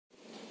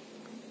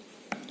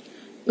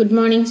Good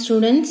morning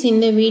students. In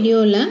the video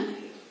la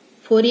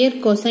Fourier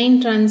cosine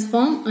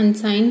transform and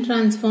sine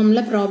transform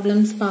la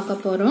problems paaka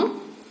porom.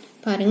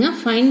 Parunga,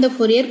 find the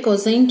Fourier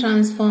cosine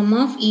transform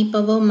of e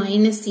power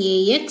minus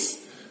ax,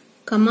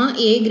 comma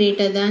a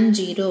greater than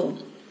 0.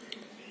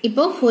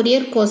 இப்போ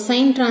Fourier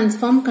cosine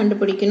transform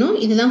கண்டுபிடிக்கணும்.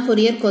 இதுதான்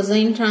Fourier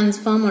cosine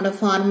transform ஓட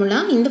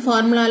formula. இந்த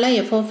formulaல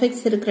f of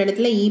x இருக்கிற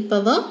இடத்துல e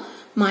power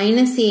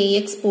minus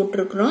ax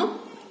போட்டிருக்கிறோம்.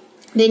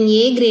 Then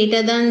a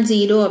greater than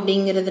 0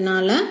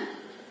 அப்படிங்கிறதுனால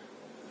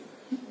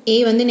a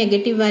வந்து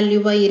நெகட்டிவ்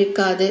வேல்யூவா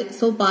இருக்காது.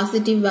 So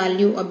பாசிட்டிவ்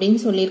வேல்யூ அப்படின்னு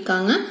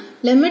சொல்லியிருக்காங்க.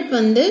 லிமிட்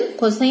வந்து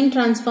கொசைன்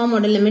டிரான்ஸ்ஃபார்ம்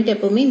ஓட லிமிட்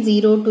எப்பவுமே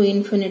 0 to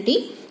infinity.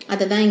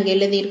 அதை தான் இங்க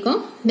எழுதியிருக்கோம்.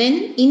 தென்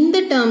இந்த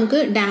டேர்முக்கு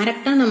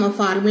டைரக்டா நம்ம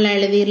ஃபார்முலா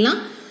எழுதிடலாம்.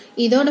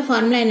 இதோட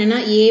ஃபார்முலா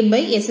என்னன்னா a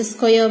by s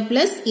square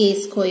plus a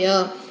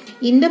square.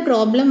 இந்த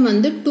ப்ராப்ளம்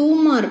வந்து 2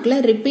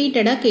 மார்க்ல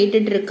ரிப்பீட்டடா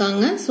கேட்டுட்டு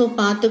இருக்காங்க. ஸோ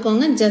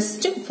பார்த்துக்கோங்க,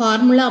 ஜஸ்ட்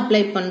ஃபார்முலா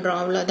அப்ளை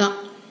பண்றோம், அவ்வளவுதான்.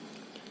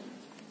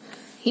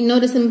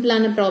 இன்னொரு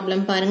சிம்பிளான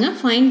ப்ராப்ளம் பாருங்க.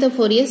 Find the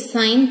Fourier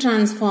sine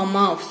transform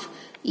of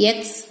x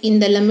in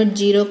the limit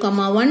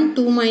 0,1,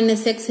 2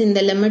 minus x in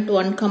the limit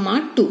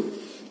 1,2.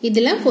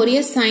 இதுல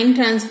Fourier sine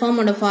transform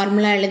ஓட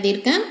ஃபார்முலா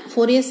எழுதியிருக்கேன்.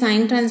 Fourier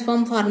sine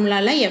transform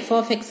ஃபார்முலால f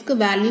of x க்கு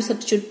வேல்யூ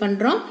சப்ஸ்டிட்யூட்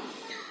பண்றோம்.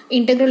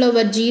 integral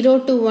over 0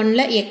 to 1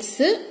 ல x,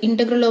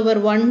 integral over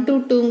 1 to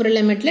 2ங்கிற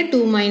லிமிட்ல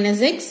 2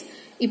 minus x.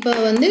 இப்போ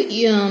வந்து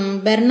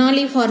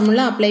Bernoulli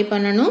formula apply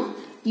பண்ணணும்.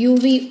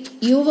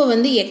 uவை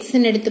வந்து x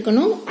ன்னு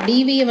எடுத்துக்கணும்,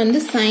 dv வந்து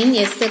sin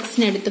sx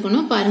ன்னு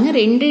எடுத்துக்கணும். பாருங்க,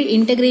 ரெண்டு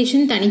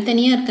இன்டகிரேஷன்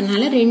தனித்தனியா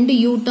இருக்கனால ரெண்டு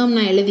u டேர்ம்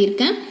நான்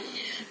எழுதியிருக்கேன்.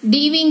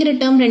 dvங்கிற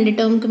டேர்ம் ரெண்டு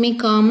டேர்முக்குமே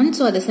காமன்.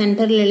 ஸோ அதை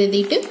சென்டர்ல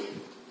எழுதிட்டு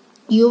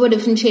uவை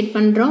டிஃபரன்ஷியேட்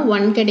பண்றோம்,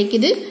 1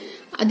 கிடைக்குது.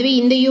 அதுவே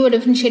இந்த uவை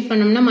டிஃபரன்ஷியேட்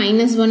பண்ணோம்னா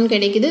 -1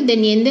 கிடைக்குது.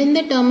 தென்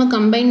எந்தெந்த டேர்மை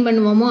கம்பைன்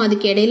பண்ணுவோமோ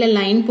அதுக்கு இடையில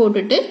லைன்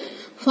போட்டுட்டு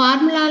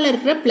ஃபார்முலால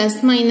இருக்கிற பிளஸ்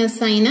மைனஸ்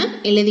சைனை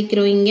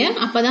எழுதிக்கிறோம் இங்க.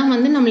 அப்பதான்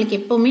வந்து நம்மளுக்கு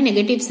எப்பவுமே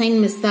நெகட்டிவ் சைன்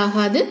மிஸ்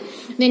ஆகாது.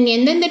 தென்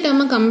எந்தெந்த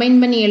டேர்மை கம்பைன்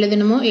பண்ணி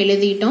எழுதணுமோ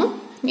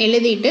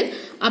எழுதிட்டு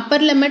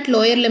upper limit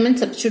lower limit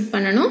substitute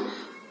பண்ணணும்.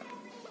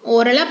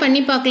 ஓரளா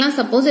பண்ணி பார்க்கலாம்.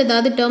 சப்போஸ்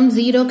ஏதாவது டேர்ம்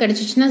 0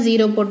 கிடைச்சிச்சுன்னா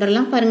 0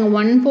 போட்டுடலாம். பாருங்க,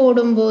 1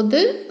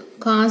 போடும்போது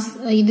காஸ்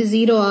இது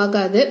 0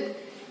 ஆகாது,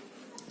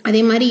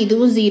 அதே மாதிரி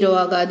இதுவும் 0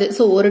 ஆகாது.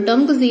 ஸோ ஒரு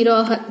டேர்முக்கு 0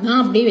 ஆகாதுன்னா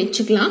அப்படியே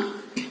வச்சுக்கலாம்.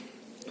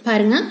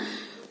 பாருங்க,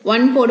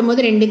 1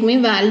 போடும்போது ரெண்டுக்குமே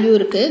வேல்யூ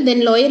இருக்கு.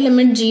 தென் லோயர்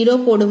லிமிட் 0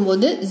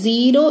 போடும்போது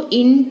 0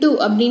 இன்டூ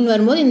அப்படின்னு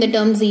வரும்போது இந்த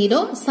term 0,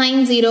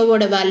 sign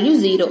 0வோட value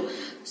 0.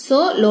 So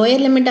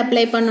lower limit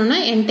apply பண்ணோம்னா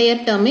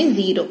என்டையர் டேர்மே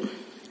 0.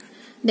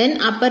 தென்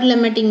அப்பர்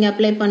லிமிட் இங்க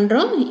அப்ளை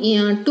பண்றோம்.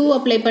 2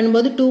 அப்ளை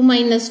பண்ணும்போது 2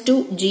 minus 2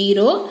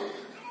 0.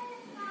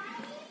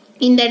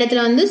 இந்த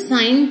இடத்துல வந்து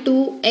sin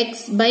 2x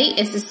by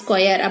s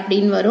square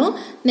அப்படின்னு வரும்.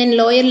 தென்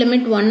லோயர்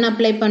லிமிட் 1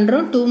 அப்ளை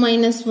பண்றோம். 2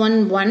 minus 1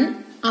 1.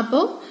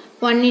 அப்போ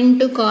 1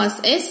 into cos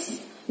s.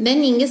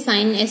 தென் இங்க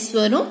sin s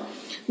வரும்.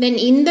 தென்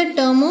இந்த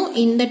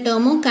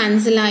டேர்மும்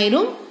கேன்சல்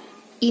ஆயிரும்.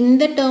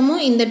 இந்த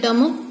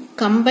டேர்மும்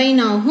கம்பைன்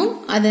ஆகும்.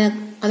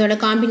 அதோட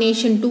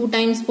காம்பினேஷன் 2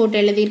 டைம்ஸ் போட்டு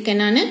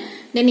எழுதியிருக்கேன் நான்.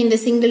 தென் இந்த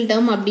சிங்கிள்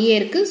டேர்ம் அப்படியே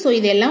இருக்கு. ஸோ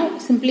இதெல்லாம்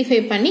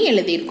சிம்பிளிஃபை பண்ணி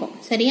எழுதியிருக்கோம்,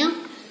 சரியா?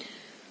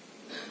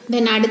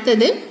 தென்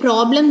அடுத்தது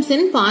ப்ராப்ளம்ஸ்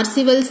இன்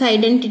பார்சிவல்ஸ்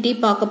ஐடென்டிட்டி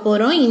பார்க்க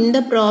போறோம். இந்த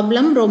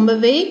ப்ராப்ளம்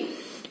ரொம்பவே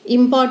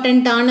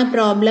இம்பார்ட்டன்டான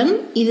ப்ராப்ளம்.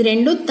 இது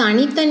ரெண்டும்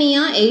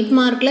தனித்தனியா 8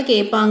 மார்க்ல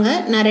கேட்பாங்க.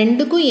 நான்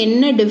ரெண்டுக்கும்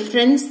என்ன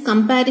டிஃபரன்ஸ்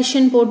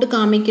கம்பேரிஷன் போட்டு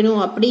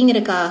காமிக்கணும்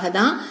அப்படிங்கறதுக்காக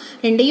தான்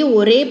ரெண்டையும்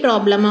ஒரே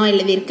ப்ராப்ளமா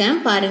எழுதியிருக்கேன்.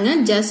 பாருங்க,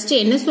 ஜஸ்ட்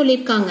என்ன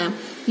சொல்லியிருக்காங்க,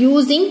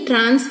 யூசிங்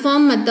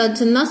டிரான்ஸ்ஃபார்ம்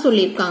மெத்தட்ஸ் தான்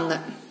சொல்லியிருக்காங்க.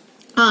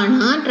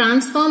 ஆனா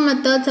டிரான்ஸ்ஃபார்ம்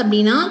மெத்தட்ஸ்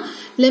அப்படின்னா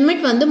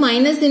லிமிட் வந்து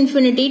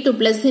 -∞ to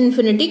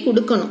 +∞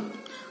 கொடுக்கணும்.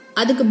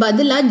 அதுக்கு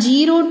பதிலா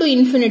 0 to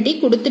infinity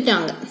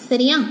கொடுத்துட்டாங்க,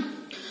 சரியா?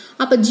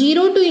 அப்ப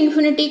 0 to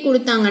infinity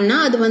கொடுத்தாங்கன்னா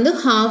அது வந்து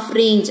ஹாஃப்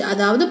ரேஞ்ச்,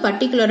 அதாவது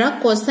பர்டிகுலரா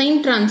கொசைன்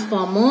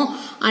டிரான்ஸ்ஃபார்மோ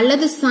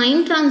அல்லது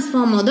சைன்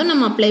டிரான்ஸ்ஃபார்மோ தான்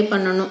நம்ம அப்ளை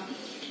பண்ணணும்.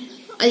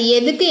 அது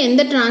எதுக்கு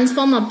எந்த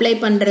டிரான்ஸ்ஃபார்ம் அப்ளை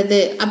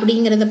பண்றது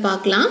அப்படிங்கறத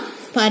பார்க்கலாம்.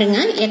 பாருங்க,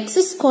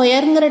 எக்ஸ்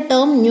ஸ்கொயர்ங்கிற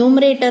டேர்ம்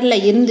நியூமரேட்டர்ல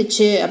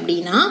இருந்துச்சு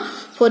அப்படின்னா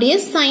Fourier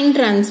sign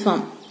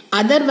transform,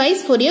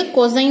 otherwise Fourier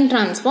cosine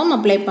transform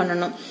apply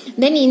பண்ணணும்.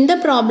 தென் இந்த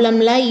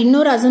ப்ராப்ளம்ல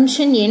இன்னொரு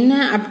அசம்ஷன் என்ன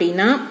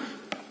அப்படின்னா,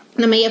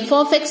 நம்ம f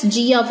of x g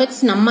of x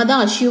நம்ம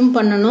தான் அசியூம்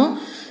பண்ணணும்.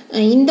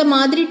 இந்த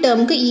மாதிரி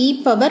டேர்முக்கு e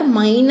power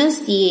minus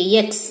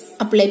ax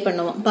apply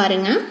பண்ணுவோம்.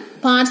 பாருங்க,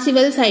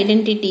 பார்சிவல்ஸ்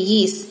ஐடென்டிட்டி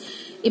இஸ்,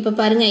 இப்ப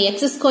பாருங்க,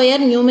 எக்ஸ்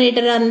ஸ்கொயர்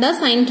நியூமரேட்டரா இருந்தா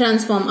சைன்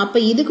டிரான்ஸ்ஃபார்ம், அப்ப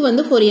இதுக்கு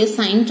வந்து Fourier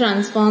சைன்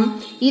டிரான்ஸ்ஃபார்ம்,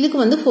 இதுக்கு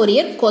வந்து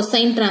Fourier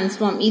கொசைன்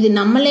டிரான்ஸ்ஃபார்ம். இது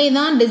நம்மளே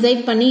தான்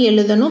டிசைட் பண்ணி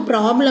எழுதணும்.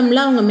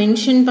 ப்ராப்ளம்ல அவங்க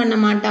மென்ஷன் பண்ண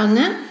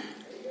மாட்டாங்க.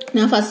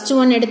 நான் ஃபர்ஸ்ட்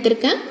ஒன்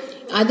எடுத்திருக்கேன்.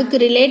 அதுக்கு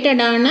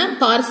ரிலேட்டடான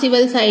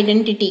பார்சிவல்ஸ்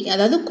ஐடென்டிட்டி,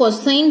 அதாவது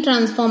கொசைன்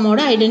டிரான்ஸ்ஃபார்மோட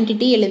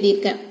ஐடென்டிட்டி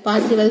எழுதியிருக்கேன்.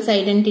 பார்சிவல்ஸ்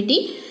ஐடென்டிட்டி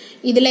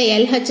இதுல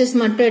LHS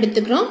மட்டும்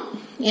எடுத்துக்கிறோம்.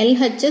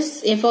 LHS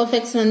f of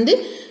x வந்து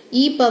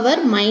e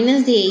பவர்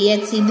மைனஸ்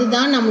ax.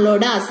 இதுதான்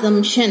நம்மளோட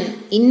அசம்ஷன்.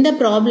 இந்த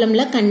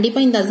ப்ராப்ளம்ல கண்டிப்பா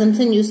இந்த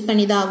அசம்ஷன் யூஸ்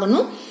பண்ணி தான்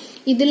ஆகணும்.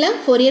 இதுல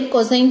Fourier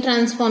கொசைன்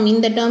டிரான்ஸ்ஃபார்ம்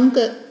இந்த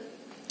டேர்முக்கு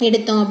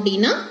எடுத்தோம்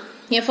அப்படின்னா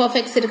f of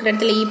x இருக்கிற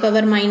இடத்துல e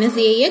பவர் மைனஸ்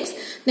ax.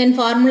 தென்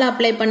ஃபார்முலா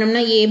அப்ளை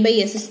பண்ணோம்னா a by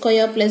s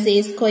square plus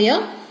a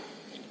square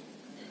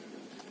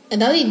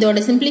அதாவது இதோட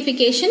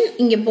சிம்பிளிஃபிகேஷன்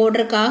இங்க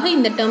போடுறதுக்காக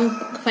இந்த டேர்ம்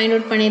ஃபைண்ட்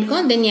அவுட்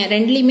பண்ணிருக்கோம். தென்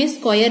ரெண்டுலயுமே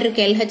ஸ்கொயர்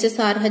இருக்கு LHS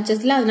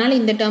RHSல, அதனால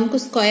இந்த டேர்முக்கு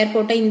ஸ்கொயர்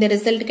போட்டா இந்த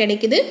ரிசல்ட்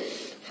கிடைக்குது.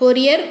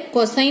 ஃபோரியர்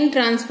கொசைன்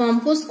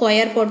டிரான்ஸ்ஃபார்முக்கு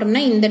ஸ்கொயர்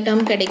போட்டோம்னா இந்த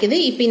டேர்ம் கிடைக்குது.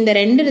 இப்போ இந்த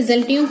ரெண்டு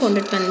ரிசல்ட்டையும்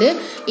கொண்டுட்டு வந்து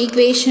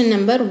ஈக்குவேஷன்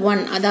நம்பர்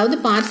 1 அதாவது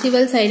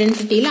பார்சிவல்ஸ்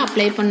ஐடென்டிட்டியில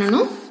அப்ளை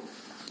பண்ணணும்.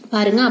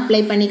 பாருங்க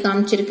அப்ளை பண்ணி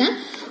காமிச்சிருக்கேன்.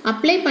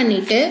 அப்ளை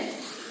பண்ணிட்டு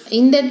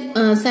இந்த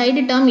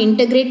சைடு டேர்ம்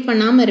இன்டகிரேட்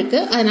பண்ணாம இருக்கு,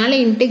 அதனால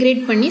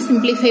இன்டகிரேட் பண்ணி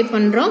சிம்பிளிஃபை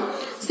பண்றோம்.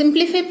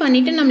 சிம்பிளிஃபை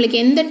பண்ணிட்டு நம்மளுக்கு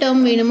எந்த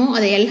டேர்ம் வேணுமோ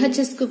அதை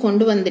LHSக்கு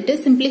கொண்டு வந்துட்டு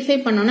சிம்பிளிஃபை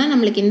பண்ணோம்னா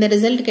நம்மளுக்கு இந்த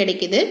ரிசல்ட்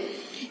கிடைக்குது.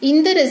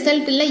 இந்த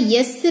ரிசல்ட்ல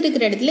எஸ்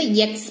இருக்கிற இடத்துல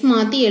எக்ஸ்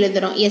மாத்தி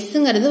எழுதுறோம்.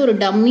 எஸ்ங்கிறது ஒரு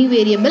டம்மி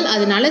வேரியபிள்,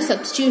 அதனால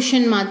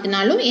சப்ஸ்டிடியூஷன்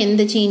மாத்தினாலும்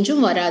எந்த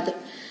சேஞ்சும் வராது.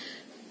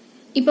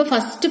 இப்ப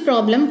ஃபர்ஸ்ட்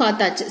ப்ராப்ளம்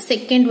பார்த்தாச்சு.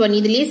 செகண்ட் ஒன்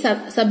இதுலயே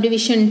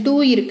சப்டிவிஷன் 2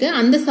 இருக்கு.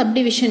 அந்த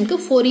சப்டிவிஷனுக்கு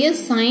ஃபோரியர்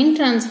சைன்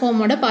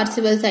டிரான்ஸ்ஃபார்மோட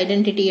பார்சிவல்ஸ்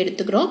ஐடென்டிட்டி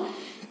எடுத்துக்கிறோம்.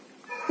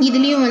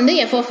 இதுலயும் வந்து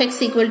f of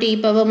x equal to e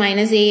power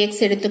minus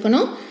ax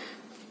எடுத்துக்கணும்.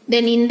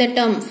 தென் இந்த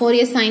term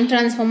Fourier sine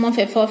transform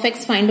of f of x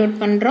find out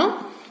பண்றோம்.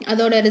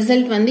 அதோட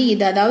ரிசல்ட் வந்து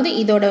இது, அதாவது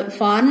இதோட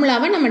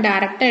ஃபார்முலாவை நம்ம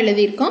டைரக்டா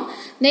எழுதியிருக்கோம்.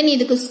 தென்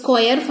இதுக்கு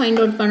ஸ்கொயர் ஃபைண்ட்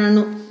அவுட்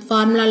பண்ணணும்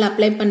ஃபார்முலால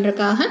அப்ளை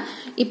பண்றதுக்காக.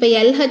 இப்ப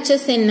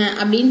LHS என்ன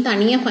அப்படின்னு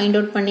தனியா ஃபைண்ட்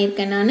அவுட்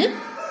பண்ணிருக்கேன் நானு.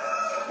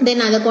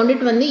 தென் அதை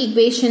கொண்டுட்டு வந்து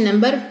equation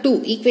number 2,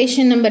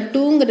 equation number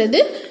 2ங்கிறது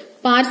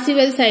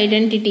Parseval's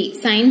identity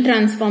sign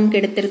டிரான்ஸ்ஃபார்ம்க்கு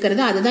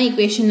எடுத்திருக்கிறது, அதுதான்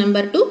ஈக்குவேஷன்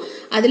நம்பர் 2.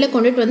 அதுல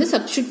கொண்டுட்டு வந்து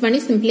சப்ஸ்டிடியூட்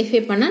பண்ணி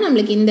சிம்பிளிஃபை பண்ணா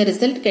நம்மளுக்கு இந்த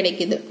ரிசல்ட்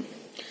கிடைக்குது.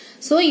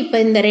 சோ இப்ப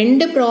இந்த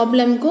ரெண்டு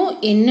ப்ராப்ளம்க்கும்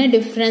என்ன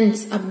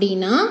டிஃபரன்ஸ்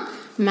அப்படின்னா,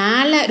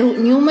 மேல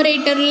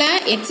நியூமரேட்டர்ல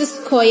எக்ஸ்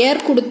ஸ்கொயர்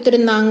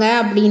கொடுத்திருந்தாங்க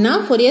அப்படின்னா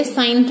ஃபோரியர்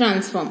சைன்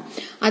டிரான்ஸ்ஃபார்ம்,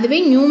 அதுவே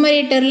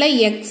நியூமரேட்டர்ல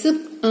எக்ஸ்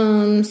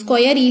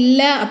ஸ்கொயர்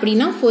இல்ல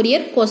அப்படின்னா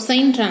ஃபோரியர்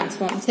கொசைன்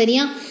டிரான்ஸ்ஃபார்ம்.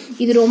 சரியா?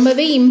 இது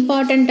ரொம்பவே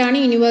இம்பார்ட்டன்டான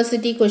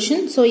யூனிவர்சிட்டி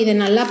கொஸ்டின். ஸோ இதை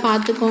நல்லா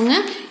பார்த்துக்கோங்க.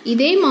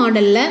 இதே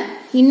மாடல்ல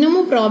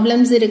இன்னமும்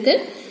ப்ராப்ளம்ஸ் இருக்கு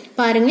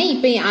பாருங்க.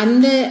 இப்ப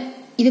அந்த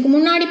இதுக்கு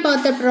முன்னாடி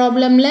பார்த்த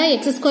ப்ராப்ளம்ல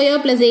X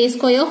square plus A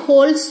square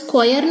whole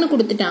ஸ்கொயர்னு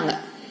கொடுத்துட்டாங்க.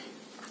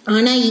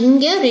 ஆனா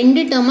இங்க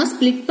ரெண்டு டேர்மா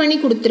ஸ்பிளிட் பண்ணி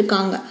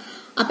கொடுத்திருக்காங்க.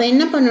 அப்ப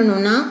என்ன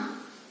பண்ணணும்னா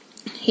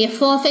f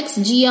of x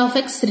g of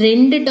x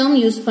ரெண்டு டேர்ம்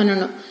யூஸ்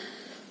பண்ணணும்.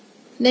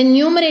 தென்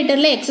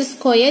நியூமரேட்டர்ல எக்ஸ்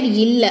ஸ்கொயர்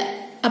இல்ல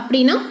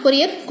அப்படின்னா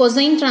ஃபோரியர்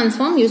கொசைன்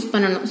டிரான்ஸ்ஃபார்ம் யூஸ்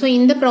பண்ணணும். ஸோ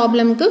இந்த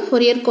ப்ராப்ளம்க்கு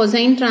ஃபோரியர்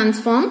கொசைன்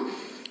டிரான்ஸ்ஃபார்ம்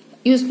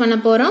யூஸ் பண்ண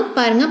போறோம்.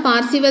 பாருங்க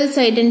பார்சிவல்ஸ்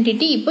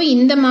ஐடென்டிட்டி இப்போ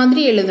இந்த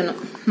மாதிரி எழுதணும்.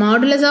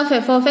 Modulus of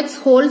f of x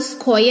whole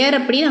square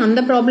அப்படின்னு அந்த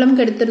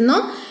ப்ராப்ளம்க்கு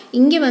எடுத்திருந்தோம்.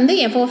 இங்க வந்து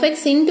f of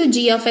x into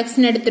g of x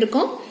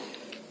எடுத்திருக்கோம்.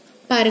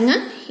 பாருங்க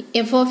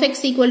f of x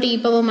equal to e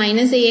power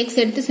minus ax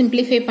எடுத்து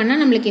சிம்பிளிஃபை பண்ணா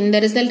நம்மளுக்கு இந்த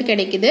ரிசல்ட்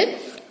கிடைக்குது.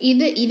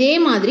 இதே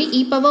மாதிரி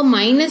e power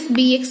minus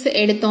bx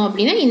எடுத்தோம்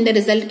அப்படின்னா இந்த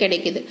ரிசல்ட்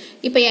கிடைக்குது.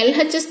 இப்ப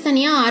LHS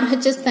தனியா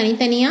RHS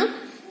தனித்தனியா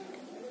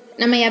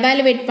நம்ம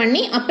எவாலுவேட்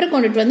பண்ணி அப்புறம்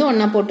கொண்டுட்டு வந்து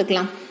ஒன்னா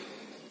போட்டுக்கலாம்.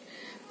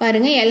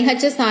 பாருங்க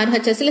LHS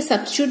RHSல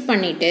சப்ஸ்டிடியூட்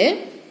பண்ணிட்டு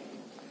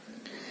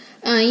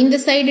இந்த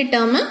சைடு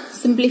டேர்மை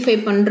சிம்பிளிஃபை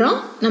பண்றோம்.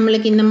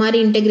 நம்மளுக்கு இந்த மாதிரி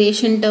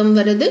இன்டெகிரேஷன் டேர்ம்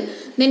வருது.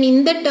 தென்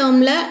இந்த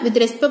டேர்ம்ல with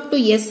respect to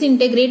s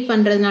integrate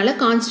பண்றதுனால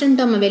கான்ஸ்டன்ட்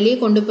டேர்மை வெளியே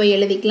கொண்டு போய்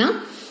எழுதிக்கலாம்.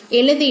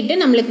 எழுதிட்டு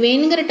நம்மளுக்கு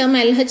வேணுங்கிற டேர்ம்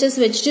LHS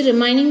வச்சுட்டு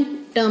ரிமைனிங்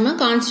டேர்மை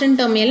கான்ஸ்டன்ட்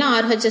டேர்ம் எல்லாம்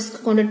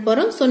RHSக்கு கொண்டுட்டு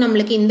போறோம். ஸோ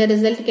நம்மளுக்கு இந்த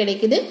ரிசல்ட்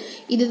கிடைக்குது.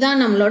 இதுதான்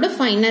நம்மளோட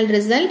ஃபைனல்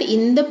ரிசல்ட்.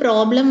 இந்த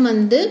ப்ராப்ளம்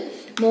வந்து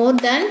more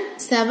than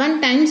 7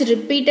 times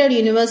repeated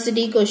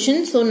university question.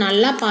 So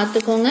நல்லா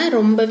பார்த்துக்கோங்க.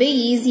 ரொம்பவே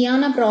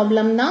ஈஸியான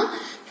ப்ராப்ளம் தான்.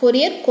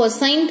 ஃபோரியர்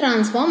கொசைன்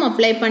டிரான்ஸ்ஃபார்ம்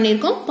அப்ளை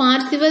பண்ணிருக்கோம்.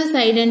 பார்சிவல்ஸ்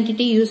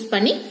ஐடென்டிட்டி யூஸ்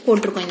பண்ணி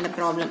போட்டிருக்கோம் இந்த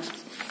ப்ராப்ளம்.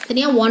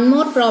 சரியா? ஒன்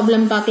மோர்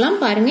ப்ராப்ளம் பார்க்கலாம்.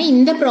 பாருங்க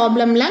இந்த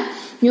ப்ராப்ளம்ல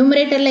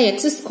நியூமரேட்டர்ல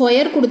எக்ஸ்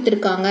ஸ்கொயர்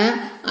கொடுத்திருக்காங்க.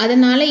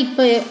 அதனால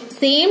இப்ப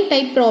சேம்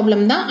டைப்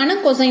ப்ராப்ளம் தான், ஆனா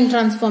கொசைன்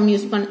டிரான்ஸ்ஃபார்ம்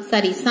யூஸ்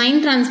பண்ணி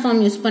சைன்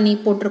டிரான்ஸ்ஃபார்ம் யூஸ் பண்ணி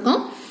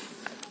போட்டிருக்கோம்.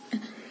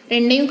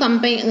 ரெண்டையும்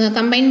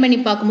கம்பைன் பண்ணி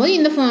பார்க்கும்போது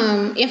இந்த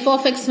f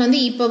of x வந்து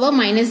e power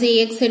minus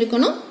ax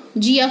எடுக்கணும்,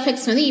 g of x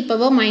வந்து e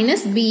power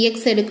minus bx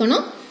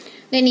எடுக்கணும்.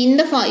 தென்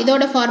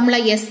இதோட formula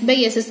s by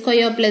s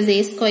square plus a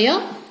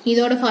square,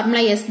 இதோட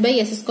formula s by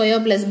s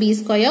square plus b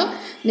square.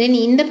 தென்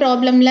இந்த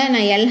ப்ராப்ளம்ல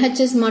நான்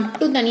LHS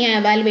மட்டும் தனியா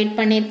எவாலுவேட்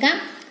பண்ணிருக்கேன்.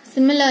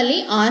 சிமிலர்லி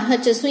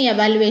RHSம்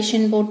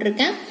எவாலுவேஷன்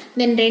போட்டிருக்கேன்.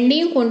 தென்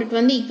ரெண்டையும் கொண்டுட்டு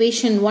வந்து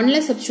ஈக்குவேஷன் 1ல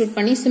சப்ஸ்டிடியூட்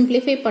பண்ணி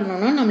சிம்பிளிஃபை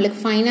பண்ணணும். நம்மளுக்கு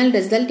ஃபைனல்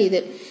ரிசல்ட்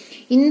இது.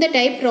 இந்த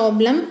டைப்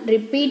ப்ராப்ளம்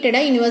ரிப்பீட்டடா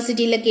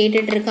யூனிவர்சிட்டியில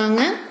கேட்டுட்டு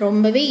இருக்காங்க.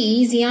 ரொம்பவே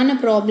ஈஸியான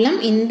ப்ராப்ளம்.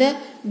 இந்த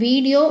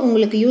வீடியோ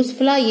உங்களுக்கு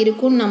யூஸ்ஃபுல்லா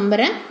இருக்கும்னு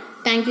நம்புறேன்.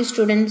 Thank you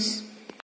students.